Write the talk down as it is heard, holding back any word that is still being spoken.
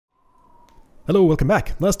Hello, welcome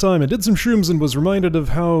back. Last time I did some shrooms and was reminded of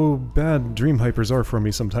how bad dream hypers are for me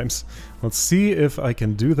sometimes. Let's see if I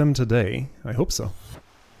can do them today. I hope so.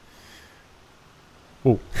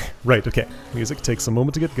 Oh, right, okay. Music takes a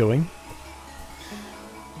moment to get going.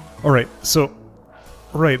 Alright, so...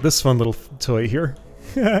 Right, this fun little toy here.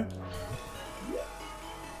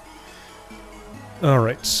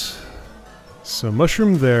 Alright. So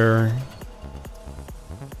mushroom there.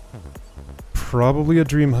 Probably a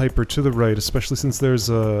dream hyper to the right, especially since there's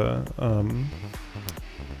a,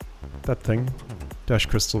 that thing. Dash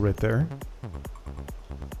crystal right there.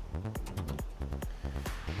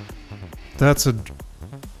 That's a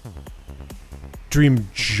dream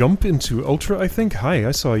jump into Ultra, I think. Hi,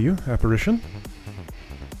 I saw you, apparition.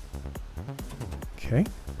 Okay.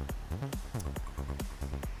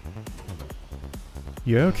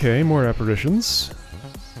 Yeah, okay, more apparitions.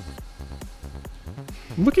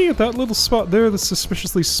 Looking at that little spot there that's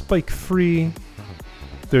suspiciously spike-free,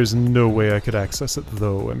 there's no way I could access it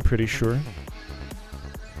though, I'm pretty sure.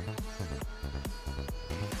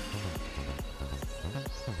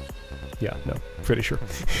 Yeah, no, pretty sure.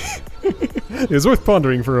 It was worth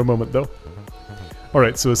pondering for a moment though.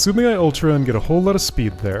 Alright, so assuming I Ultra and get a whole lot of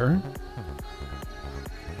speed there.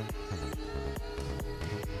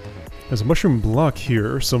 There's a mushroom block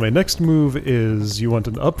here, so my next move is you want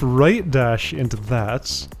an upright dash into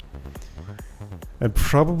that. And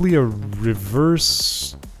probably a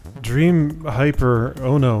reverse dream hyper,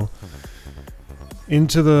 oh no,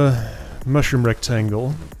 into the mushroom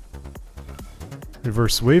rectangle.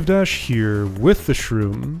 Reverse wave dash here with the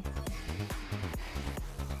shroom.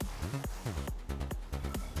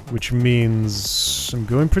 Which means I'm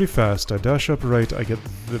going pretty fast. I dash upright, I get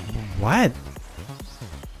the... What?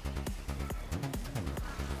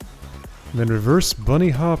 And then reverse bunny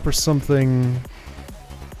hop or something.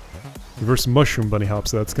 Reverse mushroom bunny hop,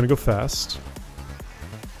 so that's gonna go fast.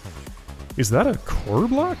 Is that a core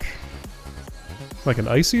block? Like an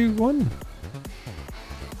icy one?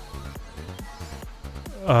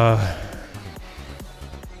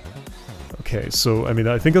 Okay, so, I mean,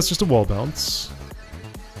 I think that's just a wall bounce.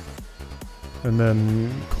 And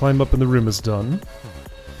then climb up and the room is done.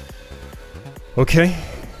 Okay.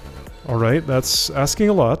 Alright, that's asking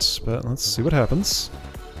a lot, but let's see what happens.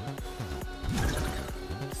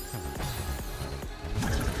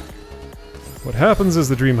 What happens is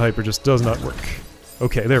the dream hyper just does not work.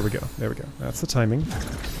 Okay, there we go, there we go. That's the timing.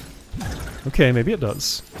 Okay, maybe it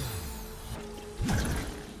does.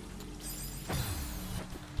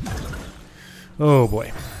 Oh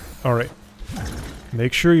boy. Alright.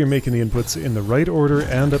 Make sure you're making the inputs in the right order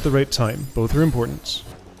and at the right time. Both are important.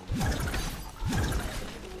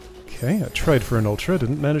 Okay, I tried for an Ultra,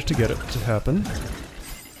 didn't manage to get it to happen.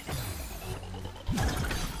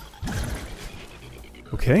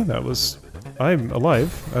 Okay, that was... I'm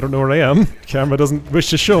alive. I don't know where I am. Camera doesn't wish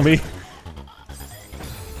to show me.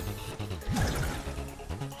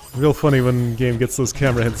 Real funny when game gets those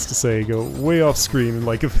camera hints to say, go way off screen,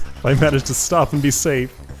 like if I manage to stop and be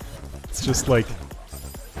safe. It's just like...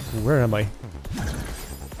 Where am I?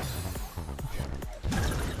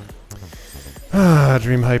 Ah,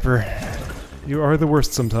 Dream Hyper. You are the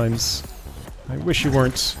worst sometimes. I wish you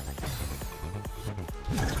weren't.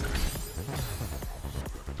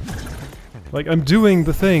 Like, I'm doing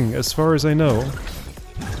the thing, as far as I know.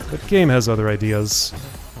 But game has other ideas.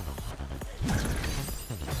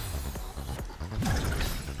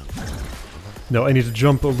 No, I need to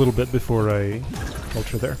jump a little bit before I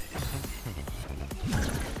Ultra there.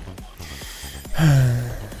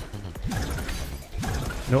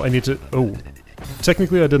 No, I need to... Oh.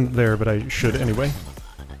 Technically I didn't there, but I should anyway.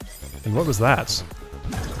 And what was that?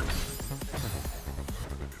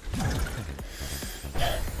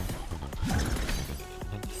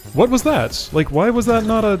 What was that? Like, why was that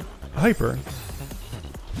not a hyper?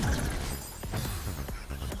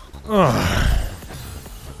 Ugh.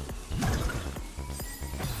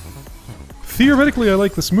 Theoretically I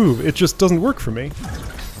like this move, it just doesn't work for me.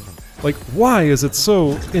 Like, why is it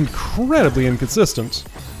so incredibly inconsistent?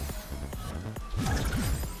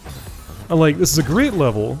 Like, this is a great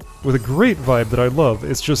level, with a great vibe that I love,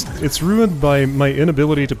 it's just, it's ruined by my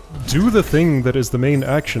inability to do the thing that is the main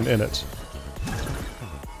action in it.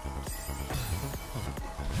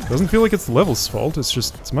 Doesn't feel like it's the level's fault, it's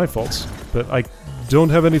just, it's my fault. But I don't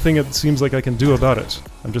have anything it seems like I can do about it.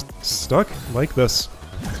 I'm just stuck like this.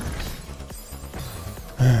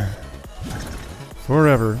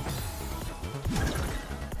 Forever.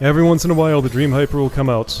 Every once in a while the Dream Hyper will come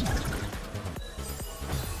out.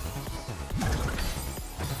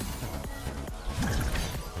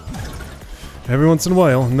 Every once in a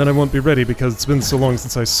while, and then I won't be ready because it's been so long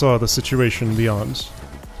since I saw the situation beyond.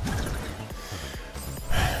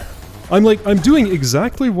 I'm doing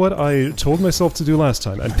exactly what I told myself to do last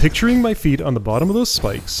time. I'm picturing my feet on the bottom of those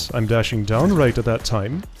spikes. I'm dashing down right at that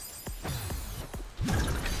time.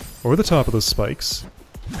 Or the top of those spikes.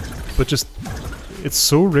 But just, it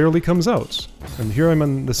so rarely comes out. And here I'm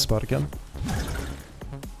on this spot again.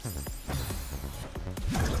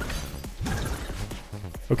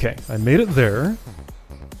 Okay, I made it there.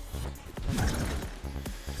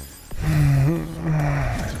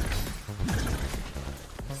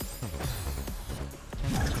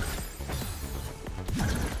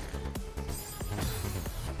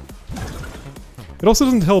 It also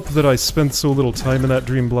doesn't help that I spent so little time in that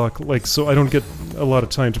dream block, like, so I don't get a lot of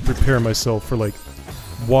time to prepare myself for, like,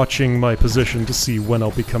 watching my position to see when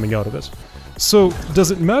I'll be coming out of it. So, does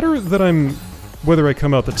it matter that whether I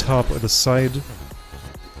come out the top or the side?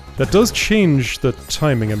 That does change the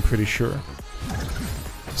timing, I'm pretty sure.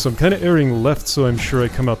 So I'm kind of airing left so I'm sure I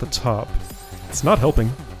come out the top. It's not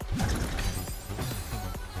helping.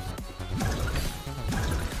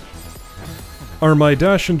 Are my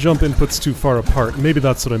dash and jump inputs too far apart? Maybe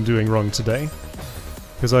that's what I'm doing wrong today.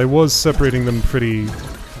 Because I was separating them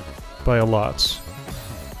by a lot.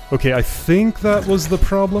 Okay, I think that was the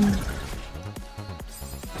problem.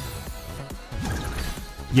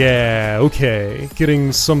 Yeah, okay.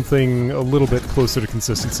 Getting something a little bit closer to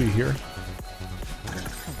consistency here.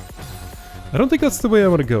 I don't think that's the way I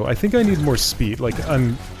want to go. I think I need more speed. Like,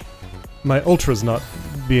 my ultra's not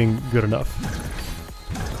being good enough.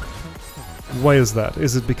 Why is that?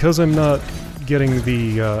 Is it because I'm not getting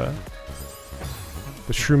the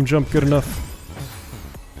shroom jump good enough?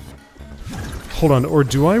 Hold on, or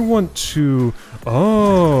do I want to...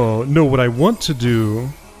 Oh, no, what I want to do...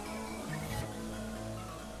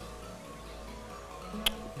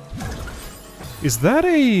 Is that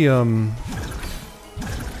a,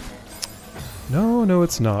 No,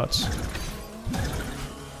 it's not.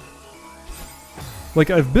 Like,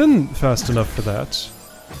 I've been fast enough for that.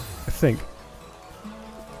 I think.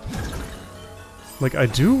 Like, I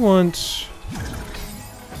do want...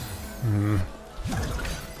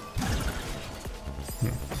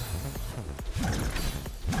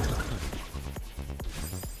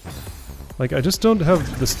 Like, I just don't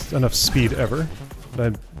have enough speed ever.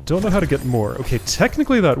 I don't know how to get more. Okay,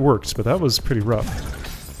 technically that worked, but that was pretty rough.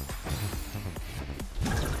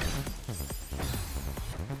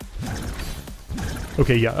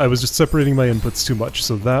 Okay, yeah, I was just separating my inputs too much,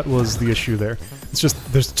 so that was the issue there. It's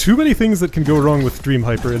just, there's too many things that can go wrong with Dream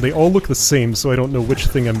Hyper, and they all look the same, so I don't know which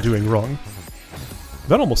thing I'm doing wrong.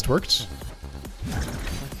 That almost worked.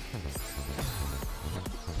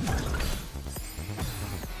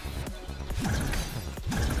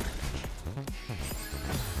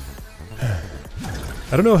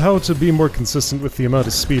 I don't know how to be more consistent with the amount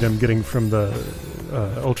of speed I'm getting from the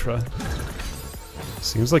Ultra.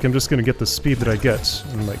 Seems like I'm just gonna get the speed that I get,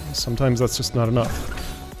 and like, sometimes that's just not enough.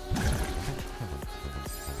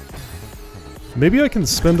 Maybe I can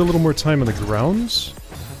spend a little more time on the ground?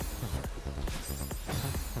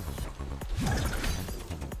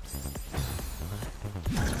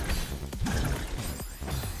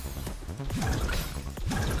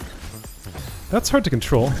 That's hard to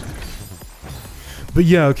control. But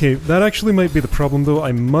yeah, okay, that actually might be the problem though.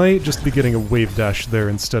 I might just be getting a wave dash there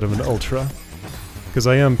instead of an ultra. Because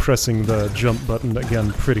I am pressing the jump button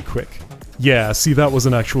again pretty quick. Yeah, see, that was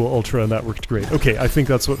an actual ultra and that worked great. Okay, I think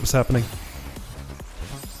that's what was happening.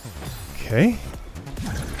 Okay.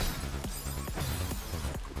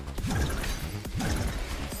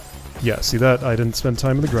 Yeah, see that? I didn't spend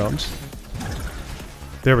time on the ground.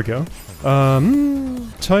 There we go.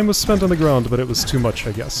 Time was spent on the ground, but it was too much,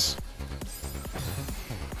 I guess.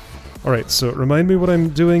 Alright, so remind me what I'm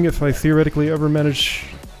doing if I theoretically ever manage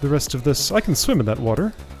the rest of this. I can swim in that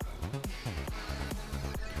water.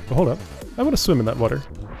 But hold up. I want to swim in that water.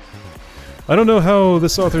 I don't know how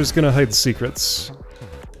this author's gonna hide secrets.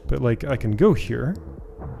 But, like, I can go here.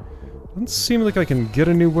 Doesn't seem like I can get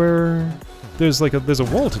anywhere. There's, like, there's a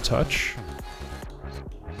wall to touch.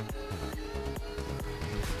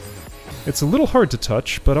 It's a little hard to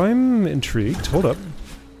touch, but I'm intrigued. Hold up.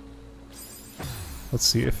 Let's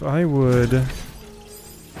see, if I would...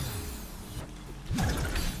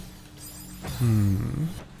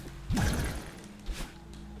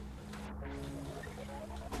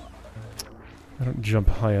 I don't jump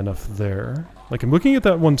high enough there. Like, I'm looking at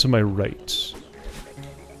that one to my right.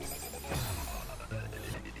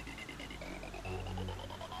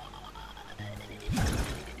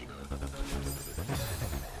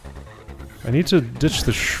 I need to ditch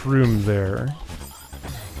the shroom there.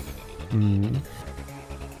 Hmm.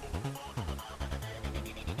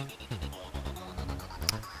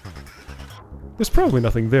 There's probably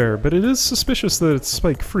nothing there, but it is suspicious that it's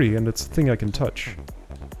spike-free and it's a thing I can touch.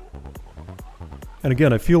 And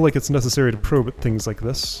again, I feel like it's necessary to probe at things like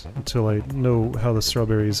this until I know how the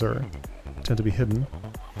strawberries tend to be hidden.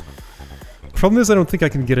 Problem is I don't think I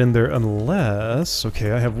can get in there unless...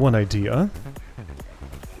 Okay, I have one idea.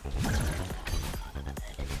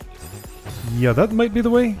 Yeah, that might be the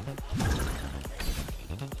way.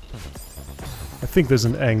 I think there's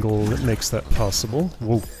an angle that makes that possible.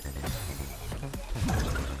 Whoa.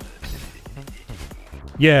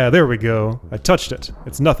 Yeah, there we go. I touched it.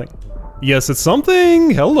 It's nothing. Yes, it's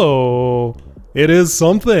something! Hello! It is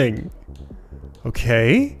something!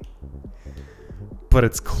 Okay. But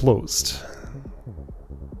it's closed.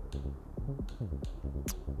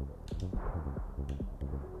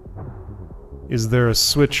 Is there a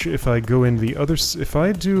switch if I go in the other... If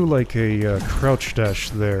I do like a crouch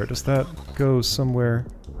dash there, does that go somewhere?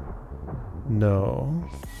 No.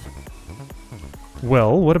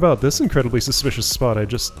 Well, what about this incredibly suspicious spot I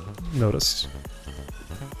just noticed?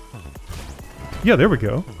 Yeah, there we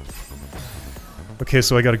go. Okay,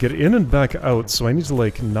 so I gotta get in and back out, so I need to,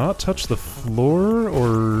 like, not touch the floor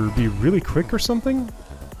or be really quick or something?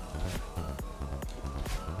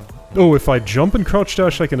 Oh, if I jump and crouch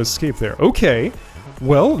dash, I can escape there. Okay.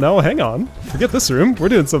 Well, now hang on. Forget this room. We're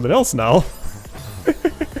doing something else now.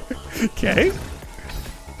 Okay.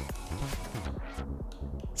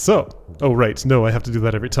 So. Oh, right. No, I have to do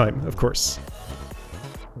that every time, of course.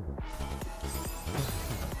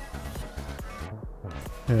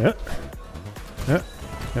 Now,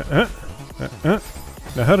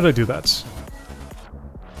 how did I do that?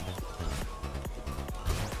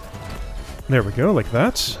 There we go, like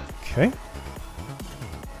that. Okay.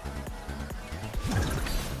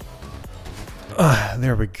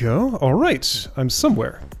 There we go. Alright, I'm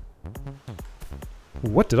somewhere.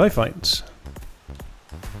 What did I find?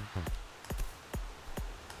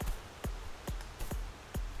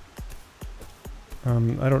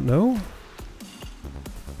 I don't know.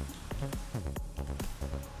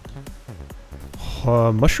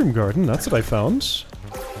 Mushroom garden, that's what I found.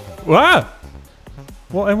 Ah!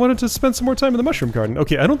 Well, I wanted to spend some more time in the mushroom garden.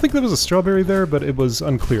 Okay, I don't think there was a strawberry there, but it was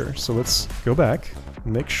unclear. So let's go back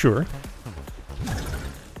and make sure.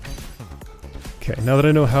 Okay, now that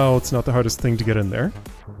I know how, it's not the hardest thing to get in there.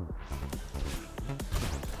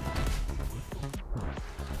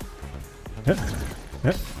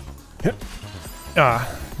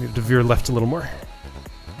 Ah, needed to veer left a little more.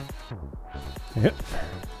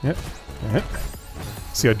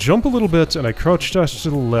 See, I jump a little bit and I crouch dash to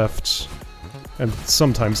the left, and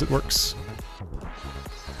sometimes it works.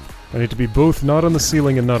 I need to be both not on the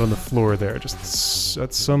ceiling and not on the floor there, just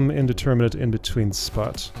at some indeterminate in-between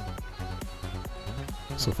spot.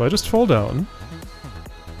 So if I just fall down,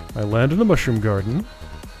 I land in a mushroom garden.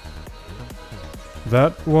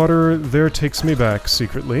 That water there takes me back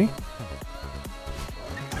secretly.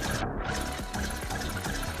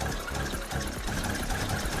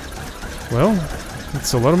 Well,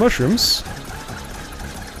 it's a lot of mushrooms.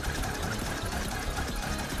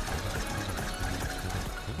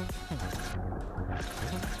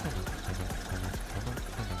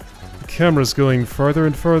 The camera's going farther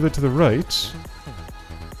and farther to the right.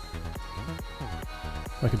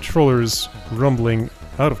 My controller's rumbling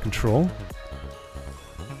out of control.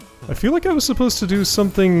 I feel like I was supposed to do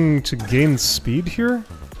something to gain speed here.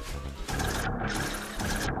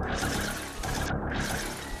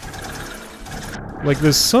 Like,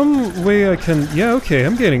 there's some way I can... Yeah, okay,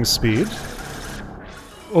 I'm gaining speed.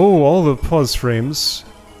 Oh, all the pause frames.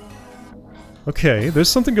 Okay, there's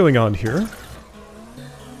something going on here.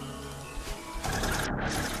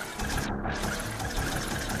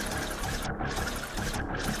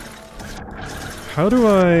 How do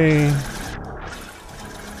I...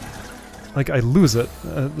 Like, I lose it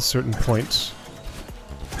at a certain point.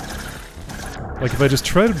 Like, if I just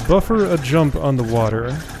try to buffer a jump on the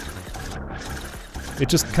water... It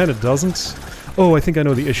just kind of doesn't. Oh, I think I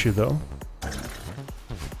know the issue, though.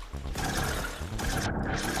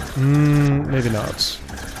 Maybe not.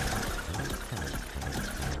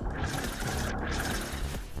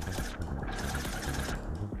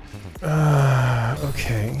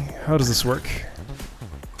 Okay. How does this work?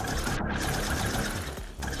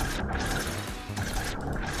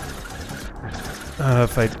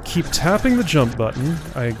 If I keep tapping the jump button,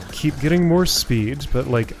 I keep getting more speed, but,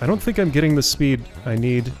 like, I don't think I'm getting the speed I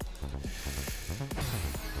need.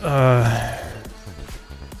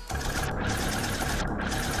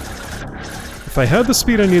 If I had the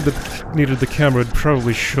speed I needed, the camera would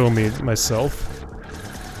probably show me myself.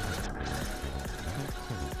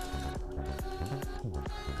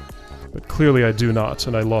 clearly I do not,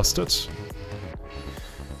 and I lost it.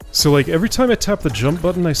 So, like, every time I tap the jump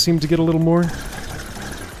button, I seem to get a little more.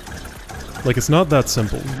 Like, it's not that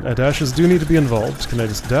simple. Dashes do need to be involved. Can I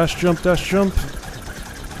just dash, jump, dash, jump?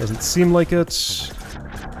 Doesn't seem like it.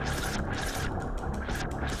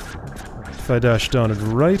 If I dash down and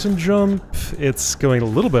right and jump, it's going a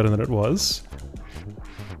little better than it was.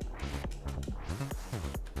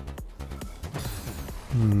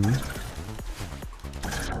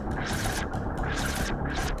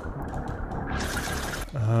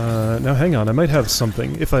 Now hang on, I might have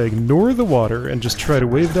something. If I ignore the water and just try to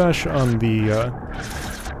wave dash on the,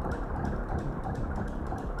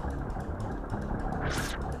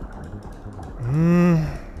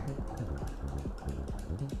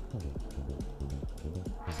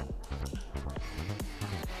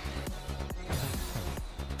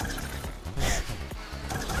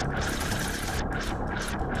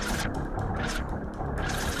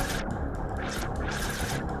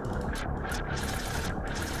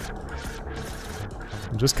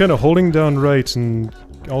 I'm just kind of holding down right and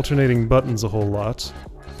alternating buttons a whole lot.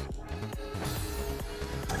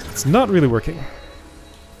 It's not really working.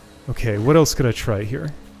 Okay, what else could I try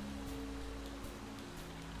here?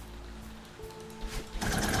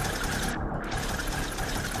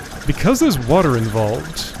 Because there's water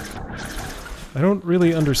involved, I don't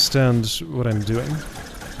really understand what I'm doing.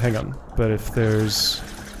 Hang on, but if there's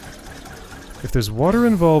water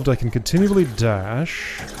involved, I can continually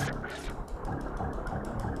dash.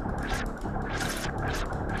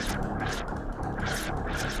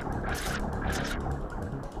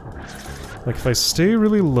 Like, if I stay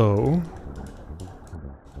really low...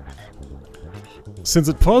 Since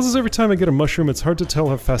it pauses every time I get a mushroom, it's hard to tell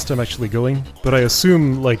how fast I'm actually going, but I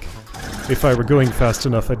assume, like, if I were going fast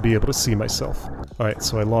enough, I'd be able to see myself. Alright,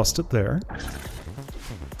 so I lost it there.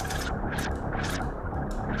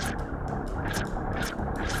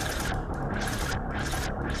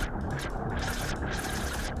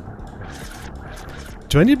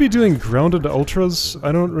 Do I need to be doing grounded ultras?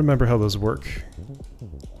 I don't remember how those work.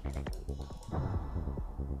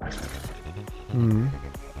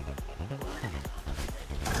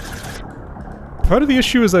 Part of the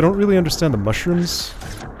issue is I don't really understand the mushrooms.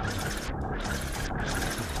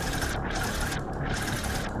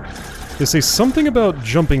 They say something about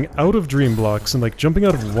jumping out of dream blocks, and like jumping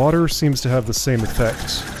out of water seems to have the same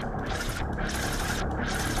effect.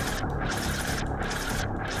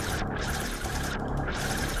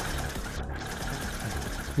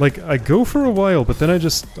 Like, I go for a while, but then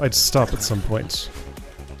I'd stop at some point.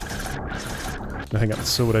 Now hang on,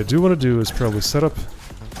 so what I do want to do is probably set up...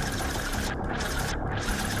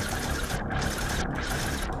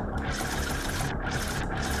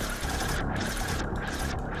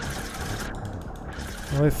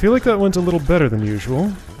 Well, I feel like that went a little better than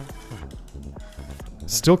usual.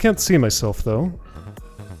 Still can't see myself, though.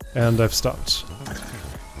 And I've stopped.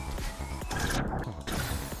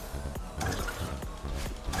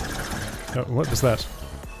 Oh, what was that?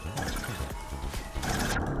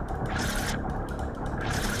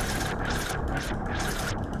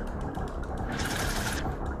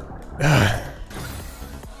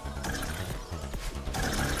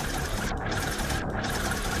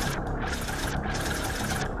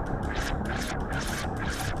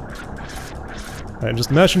 I'm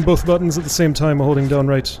just mashing both buttons at the same time while holding down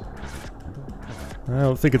right. I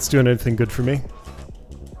don't think it's doing anything good for me.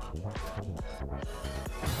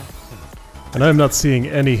 And I'm not seeing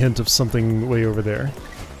any hint of something way over there.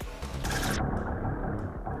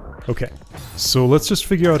 Okay, so let's just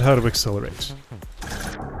figure out how to accelerate.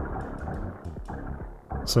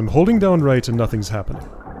 So I'm holding down right and nothing's happening.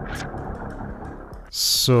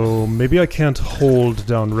 So maybe I can't hold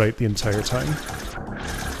down right the entire time.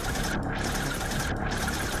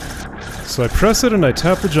 So I press it and I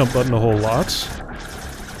tap the jump button a whole lot.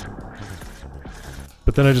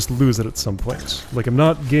 But then I just lose it at some point. Like, I'm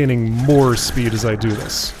not gaining more speed as I do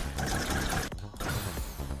this.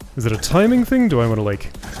 Is it a timing thing? Do I want to, like,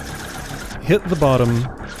 hit the bottom,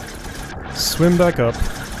 swim back up,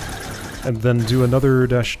 and then do another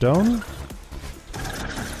dash down?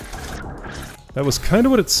 That was kind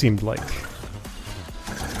of what it seemed like.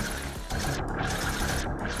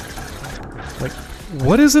 Like,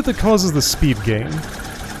 what is it that causes the speed gain?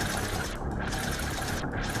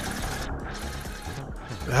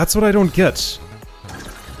 That's what I don't get.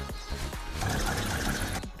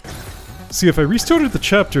 See, if I restarted the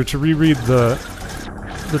chapter to reread the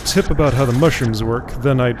tip about how the mushrooms work,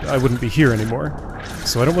 then I wouldn't be here anymore.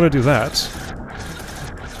 So I don't want to do that.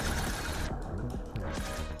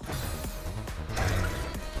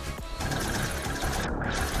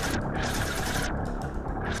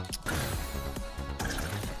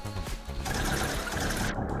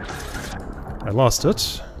 I lost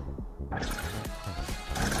it.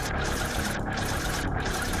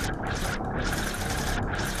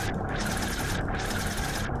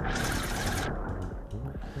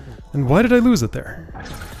 And why did I lose it there?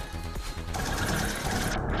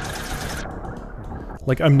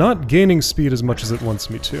 Like, I'm not gaining speed as much as it wants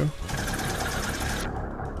me to.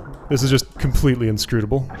 This is just completely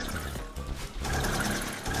inscrutable.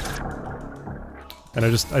 And I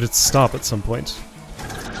just stop at some point.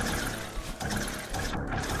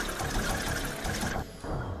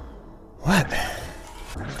 What?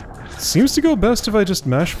 Seems to go best if I just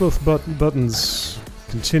mash both buttons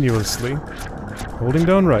continuously. Holding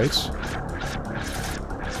down right.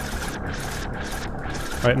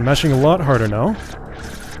 Alright, I'm mashing a lot harder now.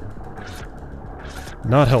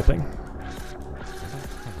 Not helping.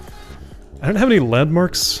 I don't have any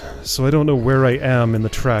landmarks, so I don't know where I am in the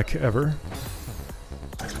track ever.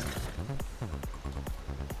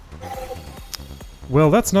 Well,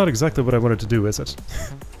 that's not exactly what I wanted to do, is it?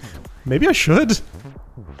 Maybe I should?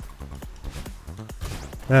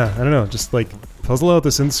 Yeah, I don't know, just like puzzle out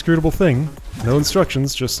this inscrutable thing. No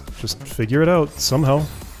instructions, just figure it out somehow.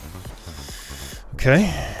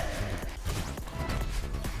 Okay.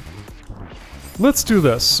 Let's do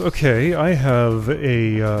this. Okay, I have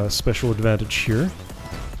a special advantage here.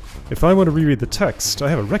 If I want to reread the text, I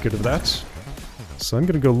have a record of that. So I'm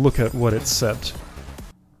gonna go look at what it said.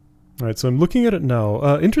 Alright, so I'm looking at it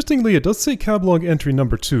now. Interestingly, it does say cablog entry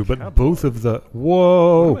number 2, but both of the...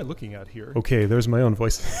 Whoa! What am I looking at here? Okay, there's my own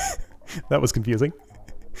voice. That was confusing.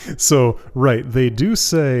 So, right, they both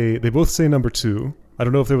say number 2. I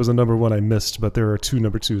don't know if there was a number 1 I missed, but there are 2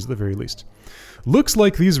 number 2s at the very least. Looks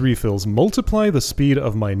like these refills multiply the speed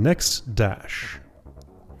of my next dash.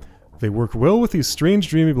 They work well with these strange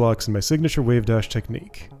dreamy blocks in my signature wave dash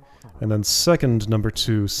technique. And then second number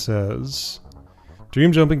 2 says...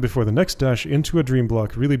 Dream jumping before the next dash into a dream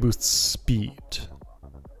block really boosts speed.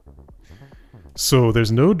 So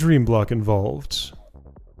there's no dream block involved.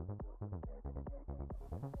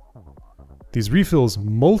 These refills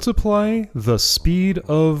multiply the speed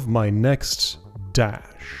of my next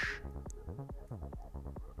dash.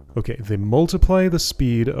 Okay, they multiply the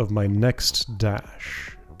speed of my next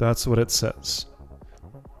dash. That's what it says.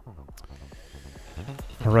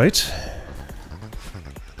 Alright.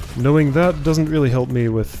 Knowing that doesn't really help me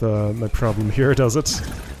with my problem here, does it?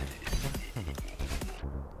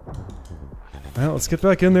 Well, let's get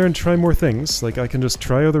back in there and try more things. Like, I can just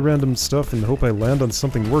try other random stuff and hope I land on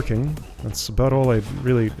something working. That's about all I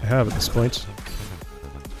really have at this point.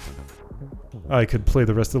 I could play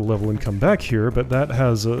the rest of the level and come back here, but that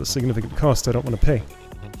has a significant cost I don't want to pay.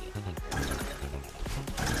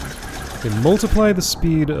 Okay, multiply the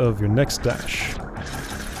speed of your next dash.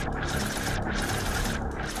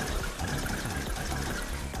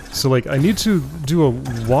 So, like, I need to do a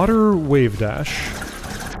water wave dash,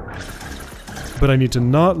 but I need to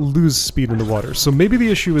not lose speed in the water. So maybe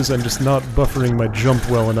the issue is I'm just not buffering my jump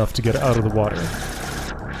well enough to get out of the water.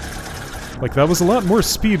 Like, that was a lot more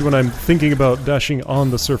speed when I'm thinking about dashing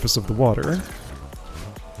on the surface of the water.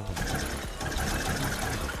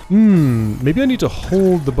 Maybe I need to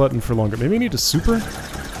hold the button for longer. Maybe I need to super?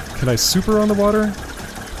 Can I super on the water?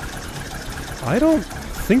 I don't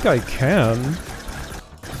think I can.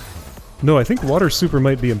 No, I think water super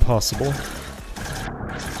might be impossible.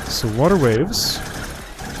 So water waves.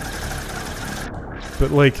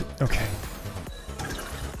 But like, okay.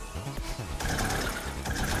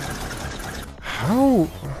 How?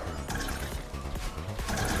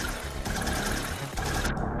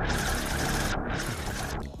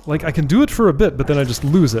 Like, I can do it for a bit, but then I just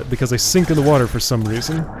lose it because I sink in the water for some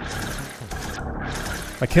reason.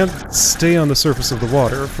 I can't stay on the surface of the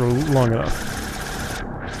water for long enough.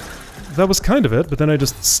 That was kind of it, but then I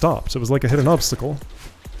just stopped. It was like I hit an obstacle.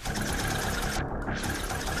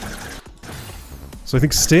 So I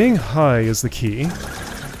think staying high is the key.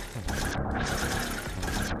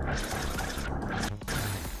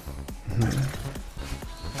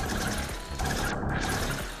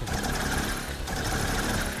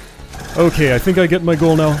 Okay, I think I get my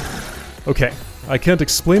goal now. Okay, I can't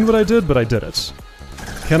explain what I did, but I did it.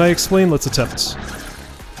 Can I explain? Let's attempt.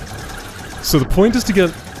 So the point is to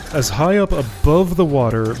get as high up above the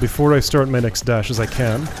water before I start my next dash as I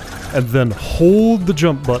can, and then hold the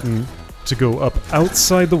jump button to go up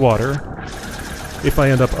outside the water. If I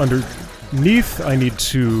end up underneath, I need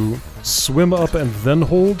to swim up and then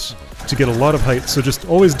hold to get a lot of height, so just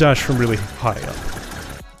always dash from really high up.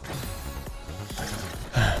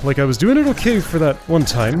 Like, I was doing it okay for that one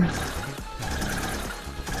time.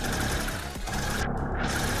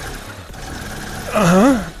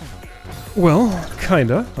 Uh-huh. Well,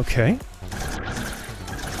 kinda. Okay.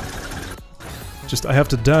 Just, I have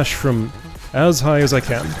to dash from as high as I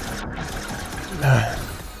can.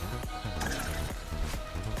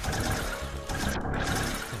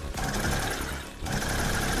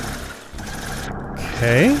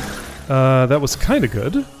 Okay. That was kinda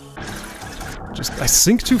good. Just, I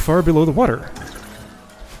sink too far below the water.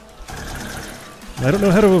 I don't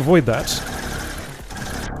know how to avoid that.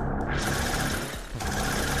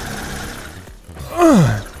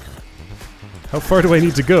 How far do I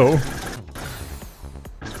need to go?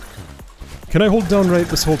 Can I hold down right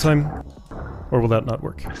this whole time? Or will that not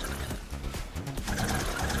work?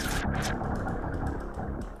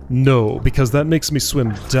 No, because that makes me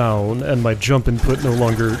swim down, and my jump input no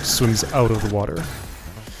longer swims out of the water.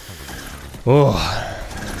 Oh.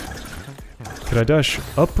 Could I dash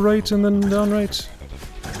upright and then down right?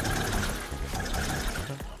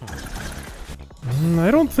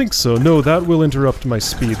 I don't think so. No, that will interrupt my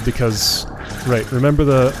speed because... Right, remember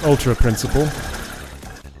the Ultra principle.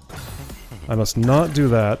 I must not do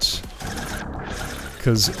that.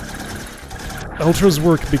 Because Ultras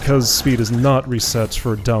work because speed is not reset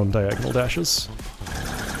for down diagonal dashes.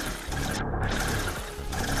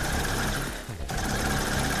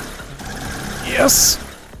 Yes!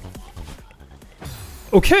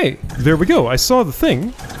 Okay, there we go. I saw the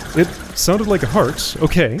thing. It sounded like a heart.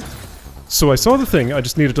 Okay. So I saw the thing, I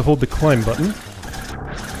just needed to hold the climb button.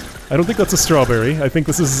 I don't think that's a strawberry. I think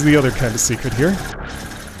this is the other kind of secret here.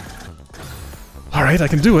 Alright, I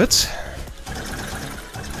can do it.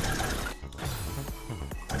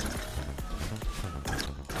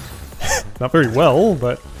 Not very well,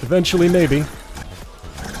 but eventually maybe.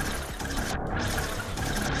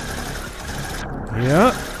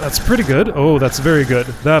 Yeah, that's pretty good. Oh, that's very good.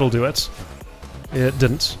 That'll do it. It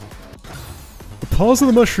didn't. The pause of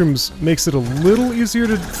the mushrooms makes it a little easier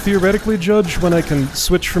to theoretically judge when I can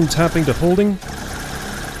switch from tapping to holding.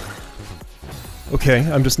 Okay,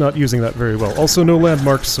 I'm just not using that very well. Also no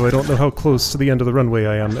landmarks, so I don't know how close to the end of the runway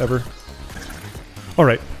I am, ever.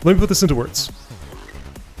 Alright, let me put this into words.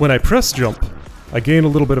 When I press jump, I gain a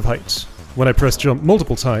little bit of height. When I press jump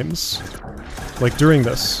multiple times, like during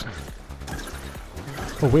this...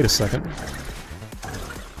 Oh, wait a second.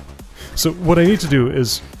 So what I need to do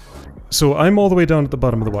is... So I'm all the way down at the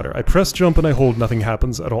bottom of the water. I press jump and I hold, nothing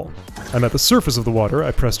happens at all. I'm at the surface of the water,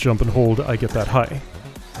 I press jump and hold, I get that high.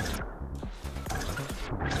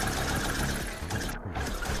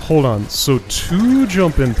 Hold on, so 2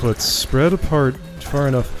 jump inputs spread apart far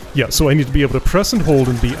enough... Yeah, so I need to be able to press and hold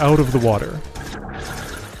and be out of the water.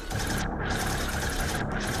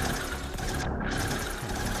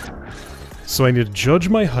 So I need to judge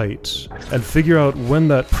my height and figure out when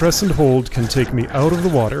that press and hold can take me out of the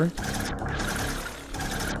water.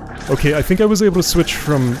 Okay, I think I was able to switch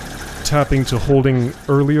from tapping to holding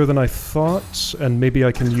earlier than I thought, and maybe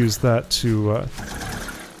I can use that to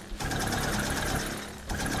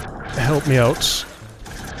help me out.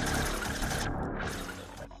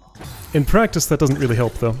 In practice, that doesn't really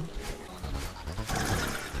help, though.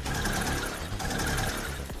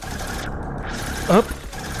 Up.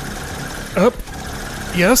 Up.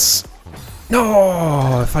 Yes.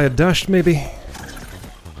 No, if I had dashed, maybe.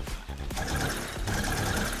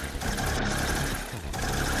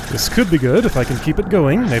 This could be good if I can keep it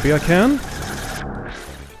going. Maybe I can.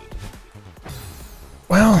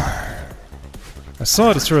 Well, I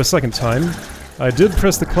saw it for a second time. I did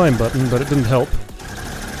press the climb button, but it didn't help.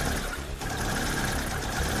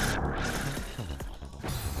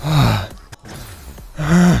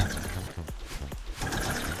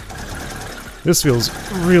 This feels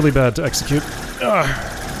really bad to execute.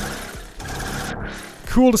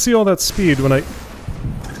 Cool to see all that speed when I...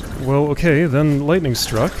 Well, okay, then lightning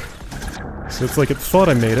struck. So it's like it thought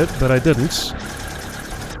I made it, but I didn't.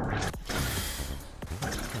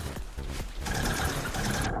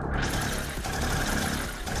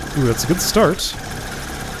 Ooh, that's a good start.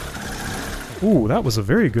 Ooh, that was a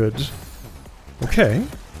very good... Okay.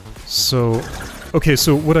 So... Okay,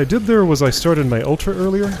 so what I did there was I started my Ultra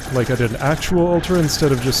earlier. Like, I did an actual Ultra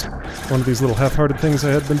instead of just one of these little half-hearted things I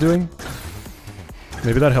had been doing.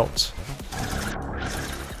 Maybe that helped.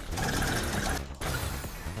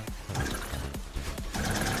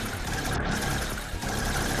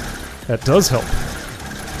 That does help.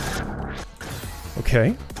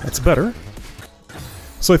 Okay, that's better.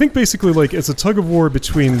 So I think basically, like, it's a tug-of-war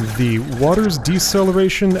between the water's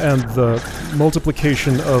deceleration and the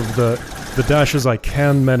multiplication of the dashes I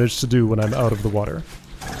can manage to do when I'm out of the water.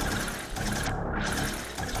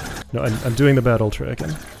 No, I'm doing the bad Ultra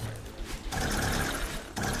again.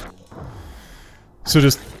 So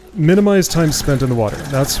just minimize time spent in the water.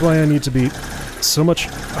 That's why I need to be so much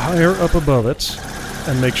higher up above it,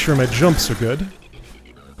 and make sure my jumps are good.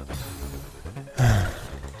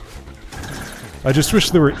 I just wish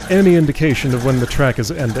there were any indication of when the track is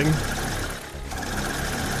ending.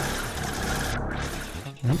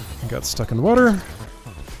 Yep, I got stuck in the water.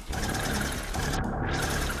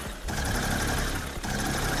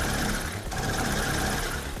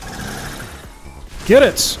 Get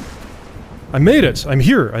it! I made it! I'm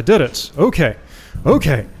here! I did it! Okay.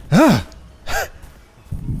 Okay. Ah!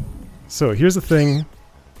 So, here's the thing.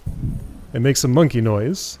 It makes a monkey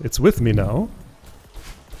noise. It's with me now.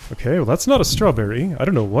 Okay, well that's not a strawberry. I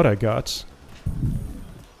don't know what I got.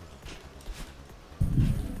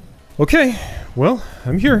 Okay, well,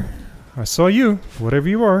 I'm here. I saw you, whatever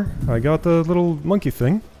you are. I got the little monkey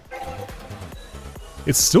thing.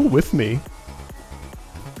 It's still with me.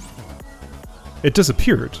 It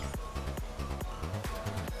disappeared.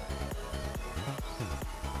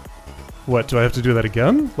 What, do I have to do that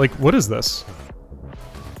again? Like, what is this?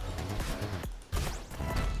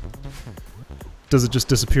 Does it just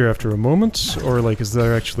disappear after a moment? Or, like, is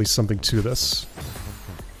there actually something to this?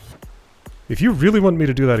 If you really want me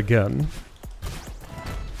to do that again...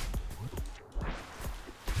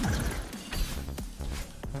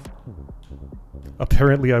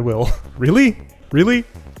 Apparently I will. Really? Really?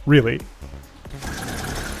 Really?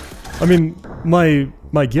 I mean,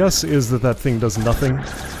 my guess is that that thing does nothing.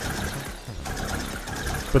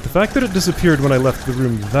 But the fact that it disappeared when I left the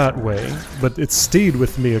room that way, but it stayed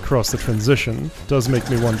with me across the transition, does make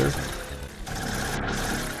me wonder.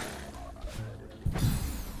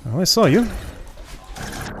 Well, I saw you.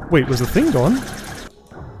 Wait, was the thing gone?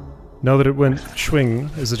 Now that it went swing,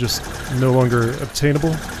 is it just no longer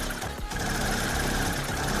obtainable?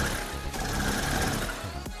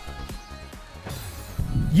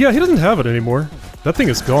 Yeah, he doesn't have it anymore. That thing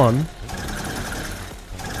is gone.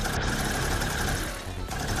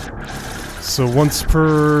 So once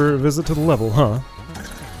per visit to the level, huh?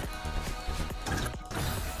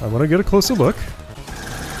 I want to get a closer look.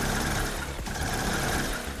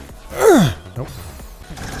 Nope.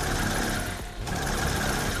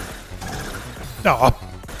 Ah.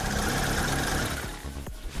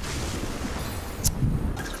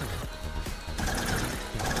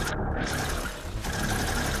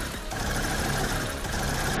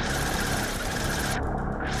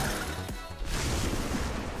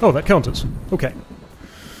 Oh, that counted. Okay.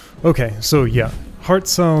 Okay, so yeah. Heart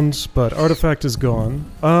sound, but artifact is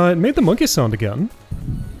gone. It made the monkey sound again.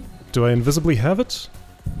 Do I invisibly have it?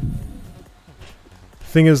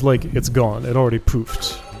 Thing is, like, it's gone. It already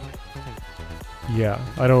poofed. Yeah,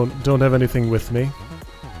 I don't have anything with me.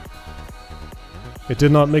 It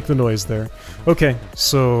did not make the noise there. Okay,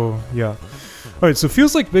 so, yeah. Alright, so it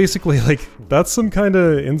feels like basically, like, that's some kind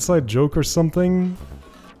of inside joke or something,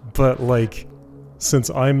 but, like,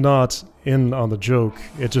 since I'm not in on the joke,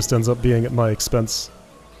 it just ends up being at my expense.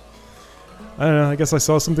 I don't know, I guess I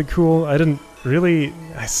saw something cool. I didn't really...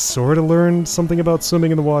 I sort of learned something about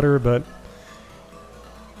swimming in the water, but...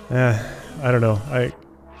 I don't know. I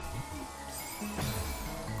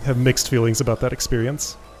have mixed feelings about that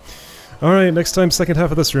experience. Alright, next time, second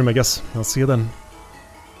half of this room, I guess. I'll see you then.